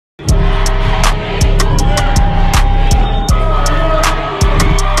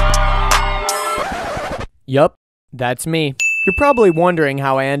Yup, that's me. You're probably wondering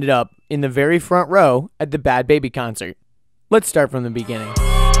how I ended up in the very front row at the Bhad Bhabie concert. Let's start from the beginning.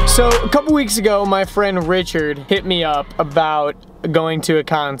 So, a couple weeks ago, my friend Richard hit me up about going to a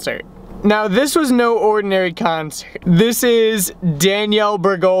concert. Now, this was no ordinary concert. This is Danielle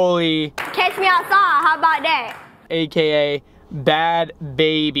Bergoli. Catch me outside, how about that? AKA Bhad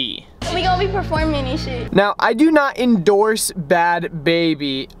Bhabie. We gonna be performing and shit. Now, I do not endorse Bhad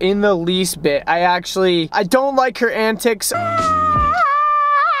Bhabie in the least bit. I don't like her antics.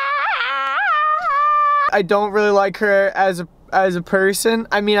 I don't really like her as a person.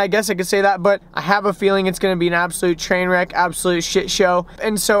 I mean, I guess I could say that, but I have a feeling it's gonna be an absolute train wreck, absolute shit show.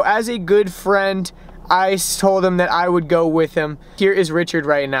 And so as a good friend, I told him that I would go with him. Here is Richard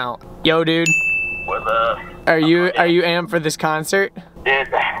right now. Yo, dude. What's up? Are you amped for this concert?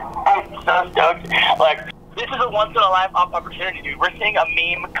 Dude, I'm so stoked. Like, this is a once-in-a-life opportunity, dude. We're seeing a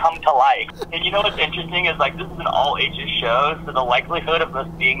meme come to life. And you know what's interesting is, like, this is an all-ages show, so the likelihood of us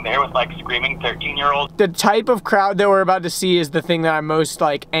being there with, like, screaming 13-year-olds. The type of crowd that we're about to see is the thing that I'm most,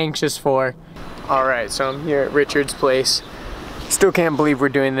 like, anxious for. All right, so I'm here at Richard's place. Still can't believe we're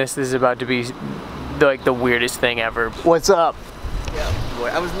doing this. This is about to be, like, the weirdest thing ever. What's up? Yeah, boy,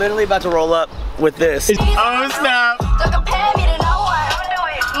 I was literally about to roll up with this. Oh, snap.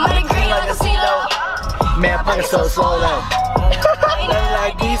 Man, fucking so slow though.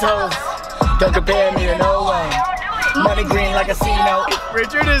 Like these hoes, don't compare me to no one. Money green like a casino.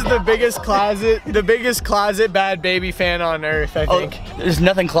 Richard is the biggest closet Bhad Bhabie fan on earth, I think. Oh, there's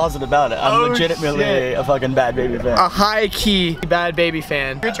nothing closet about it. I'm legitimately a fucking Bhad Bhabie fan. A high-key Bhad Bhabie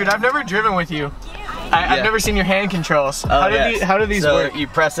fan. Richard, I've never driven with you. I've never seen your hand controls. How do these work? You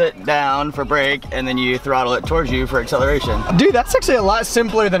press it down for brake, and then you throttle it towards you for acceleration. Dude, that's actually a lot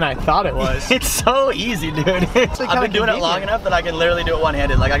simpler than I thought it was. It's so easy, dude. I've been doing it long enough that I can literally do it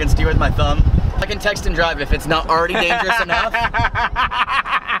one-handed. Like, I can steer with my thumb. I can text and drive if it's not already dangerous enough.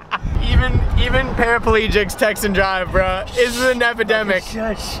 Even paraplegics text and drive, bro. This is an epidemic.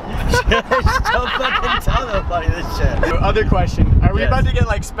 Shush. Don't fucking tell nobody this shit. Other question. Are we about to get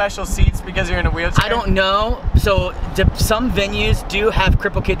like special seats because you're in a wheelchair? I don't know. So some venues do have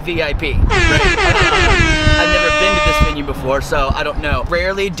Cripple Kid VIP. Right? I've never been to this venue before, so I don't know.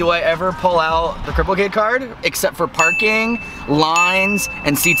 Rarely do I ever pull out the Cripple Kid card, except for parking, lines,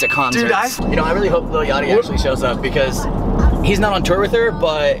 and seats at concerts. Dude, I really hope Lil Yachty actually shows up because he's not on tour with her,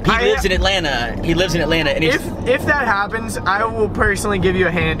 but he lives in Atlanta. He lives in Atlanta, and if that happens, I will personally give you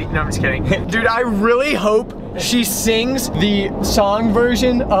a hand. No, I'm just kidding. Dude, I really hope she sings the song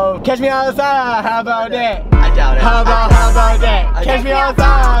version of Catch Me Outside, how about that? I doubt it. How about that? Catch me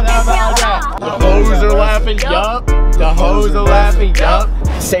outside, how about that? The hoes are laughing, yup. The hoes are laughing, yup.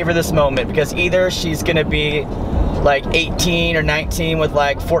 Savor this moment, because either she's gonna be like 18 or 19 with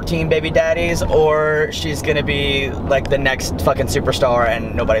like 14 baby daddies, or she's gonna be like the next fucking superstar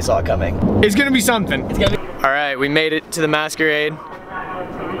and nobody saw it coming. It's gonna be something. All right, we made it to the Masquerade.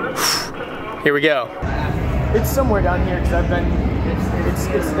 Here we go. It's somewhere down here because I've been.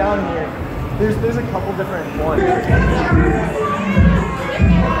 It's down here. There's a couple different ones.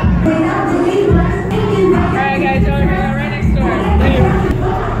 Alright guys, over here, right next door.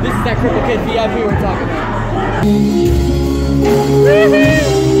 This is that Cripple Kid VIP we're talking about.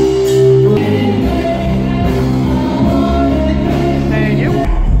 Thank you.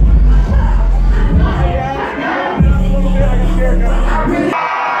 I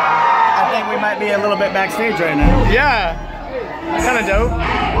think we might be a little bit backstage right now. Yeah, kind of dope.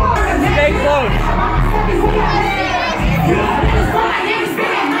 Stay close.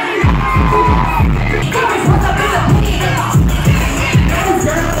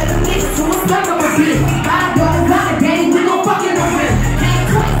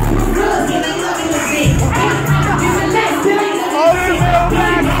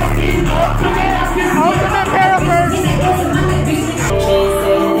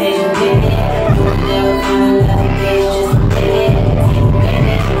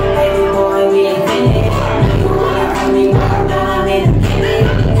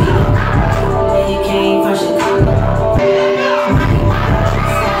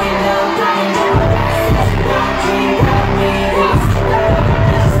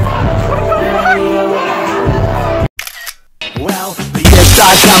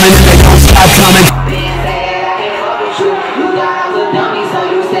 Coming and they don't stop coming.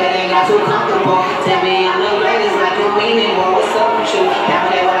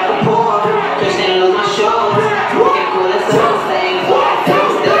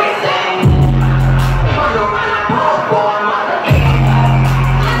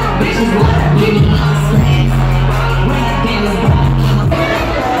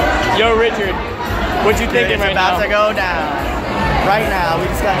 Yo, Richard, What you thinking It's right about now? to go down. Right now, we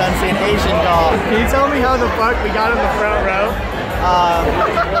just got done seeing Asian Doll. Can you tell me how the fuck we got in the front row?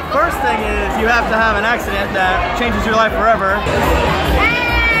 The first thing is you have to have an accident that changes your life forever.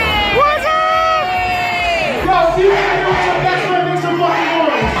 What's up? Yo, see you later. That's what makes some fucking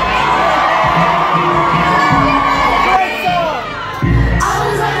noise.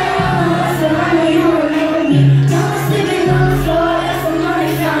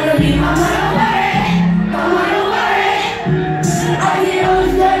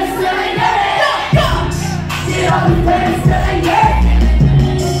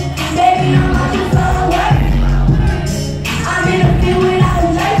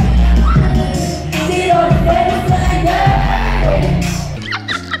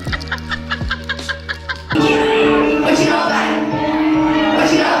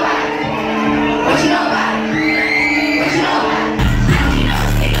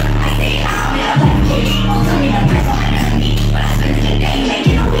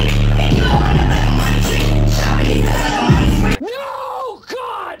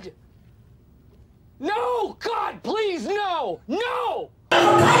 No, God, please, no! No!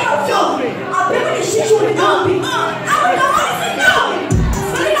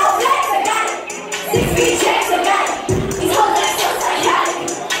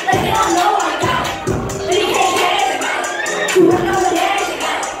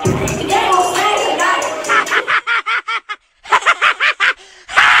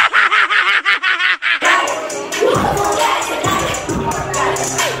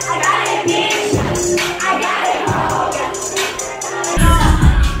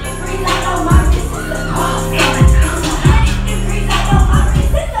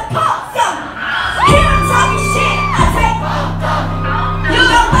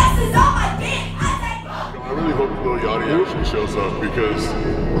 Lil Yachty actually shows up because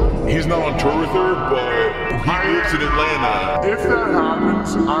he's not on tour with her, but he lives in Atlanta. If that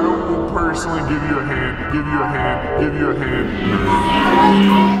happens, I will personally give you a hand, give you a hand, give you a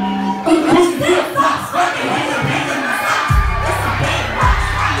hand.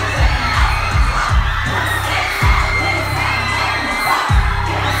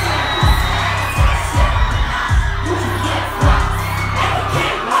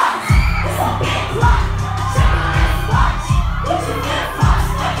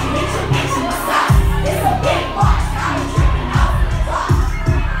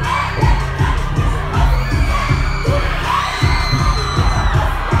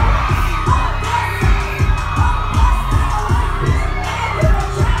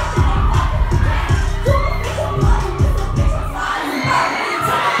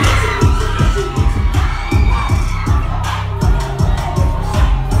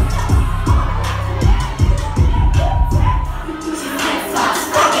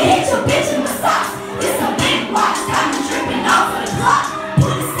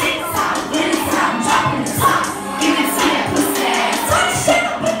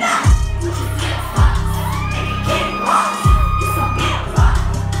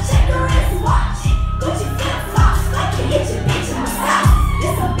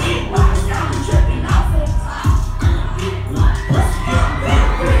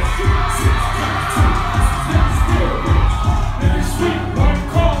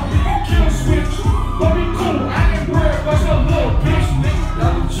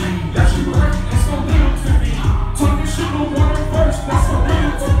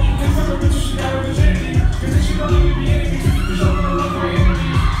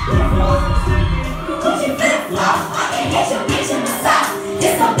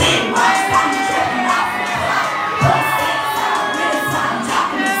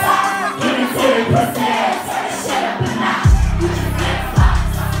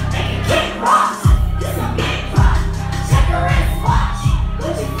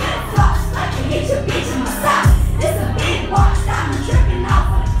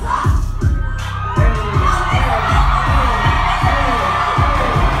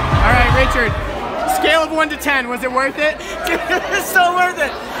 Scale of 1 to 10, was it worth it? It's so worth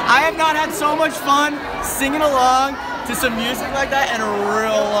it. I have not had so much fun singing along to some music like that in a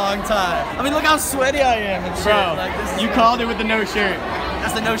real long time. I mean, look how sweaty I am and shit. Bro, like, this is you called it with the no shirt.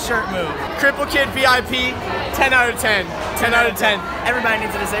 That's the no shirt move. Cripple Kid VIP, 10 out of 10. 10 out of 10. Everybody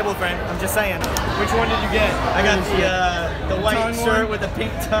needs a disabled friend, I'm just saying. Which one did you get? I got the white tongue shirt one? with the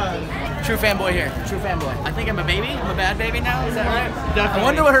pink tongue. True fanboy here. True fanboy. I think I'm a baby. I'm a bad baby now. Is that right? Definitely. I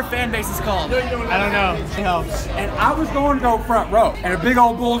wonder what her fan base is called. I don't know. It helps. And I was going to go front row, and a big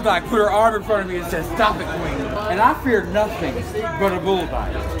old bulldog put her arm in front of me and said, "Stop it, Queen." And I feared nothing but a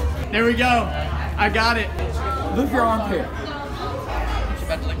bulldog. There we go. I got it. Look your armpit. She's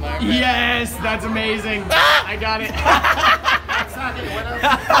about to lick my armpit. Yes, that's amazing. I got it.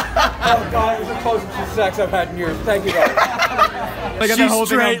 Oh God, it was the closest to sex I've had in years. Thank you guys. I got that whole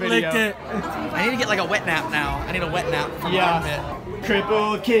thing on video. licked it. I need to get like a wet nap now. I need a wet nap from my armpit.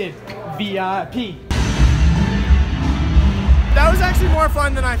 Cripple Kid VIP. That was actually more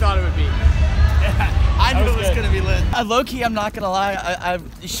fun than I thought it would be. I knew it was gonna be lit. Low key, I'm not gonna lie.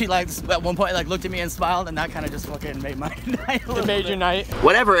 She like at one point like looked at me and smiled, and that kind of just fucking made my night. It made your night.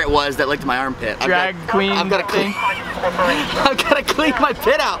 Whatever it was that licked my armpit. Drag queen. I've got to clean. I've got to clean my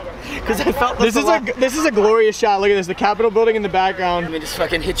pit out because I felt this is a glorious shot. Look at this, the Capitol building in the background. Let me just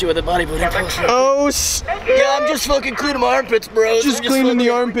fucking hit you with a bodybuilding potion. Oh, yeah, I'm just fucking cleaning my armpits, bro. Just cleaning the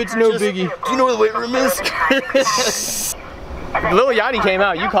armpits, no biggie. Do you know where the weight room is? Lil Yachty came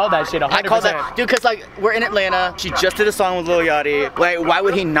out. You called that shit 100%. I called that, dude, because like we're in Atlanta. She just did a song with Lil Yachty. Like, why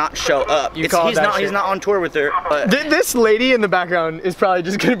would he not show up? He's not on tour with her. But this lady in the background is probably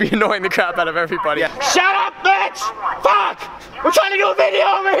just gonna be annoying the crap out of everybody. Yeah. Shut up, bitch! Fuck! We're trying to do a video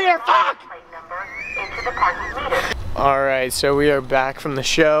over here. Fuck! All right, so we are back from the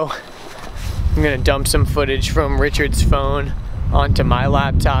show. I'm gonna dump some footage from Richard's phone onto my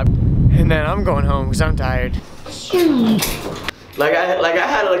laptop, and then I'm going home because I'm tired. Like I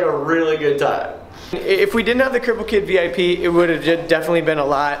had like a really good time. If we didn't have the Cripple Kid VIP, it would have definitely been a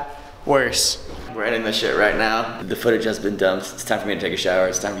lot worse. We're ending this shit right now. The footage has been dumped. It's time for me to take a shower.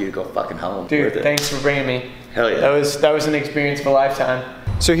 It's time for you to go fucking home. Dude, thanks for bringing me. Hell yeah. That was an experience of a lifetime.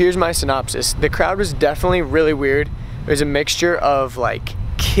 So here's my synopsis. The crowd was definitely really weird. It was a mixture of like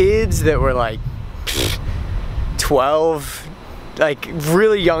kids that were like 12, like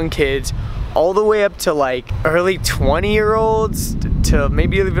really young kids, all the way up to like early 20-year-olds to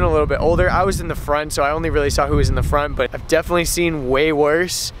maybe even a little bit older. I was in the front, so I only really saw who was in the front, but I've definitely seen way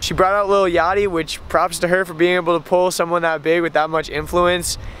worse. She brought out Lil Yachty, which props to her for being able to pull someone that big with that much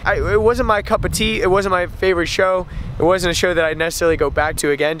influence. It wasn't my cup of tea. It wasn't my favorite show. It wasn't a show that I'd necessarily go back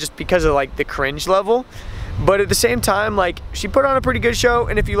to again just because of like the cringe level. But at the same time, like, she put on a pretty good show,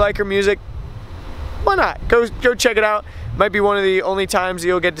 and if you like her music, why not? Go check it out. Might be one of the only times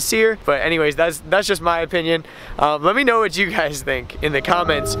you'll get to see her. But anyways, that's just my opinion. Let me know what you guys think in the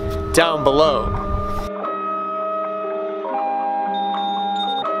comments down below.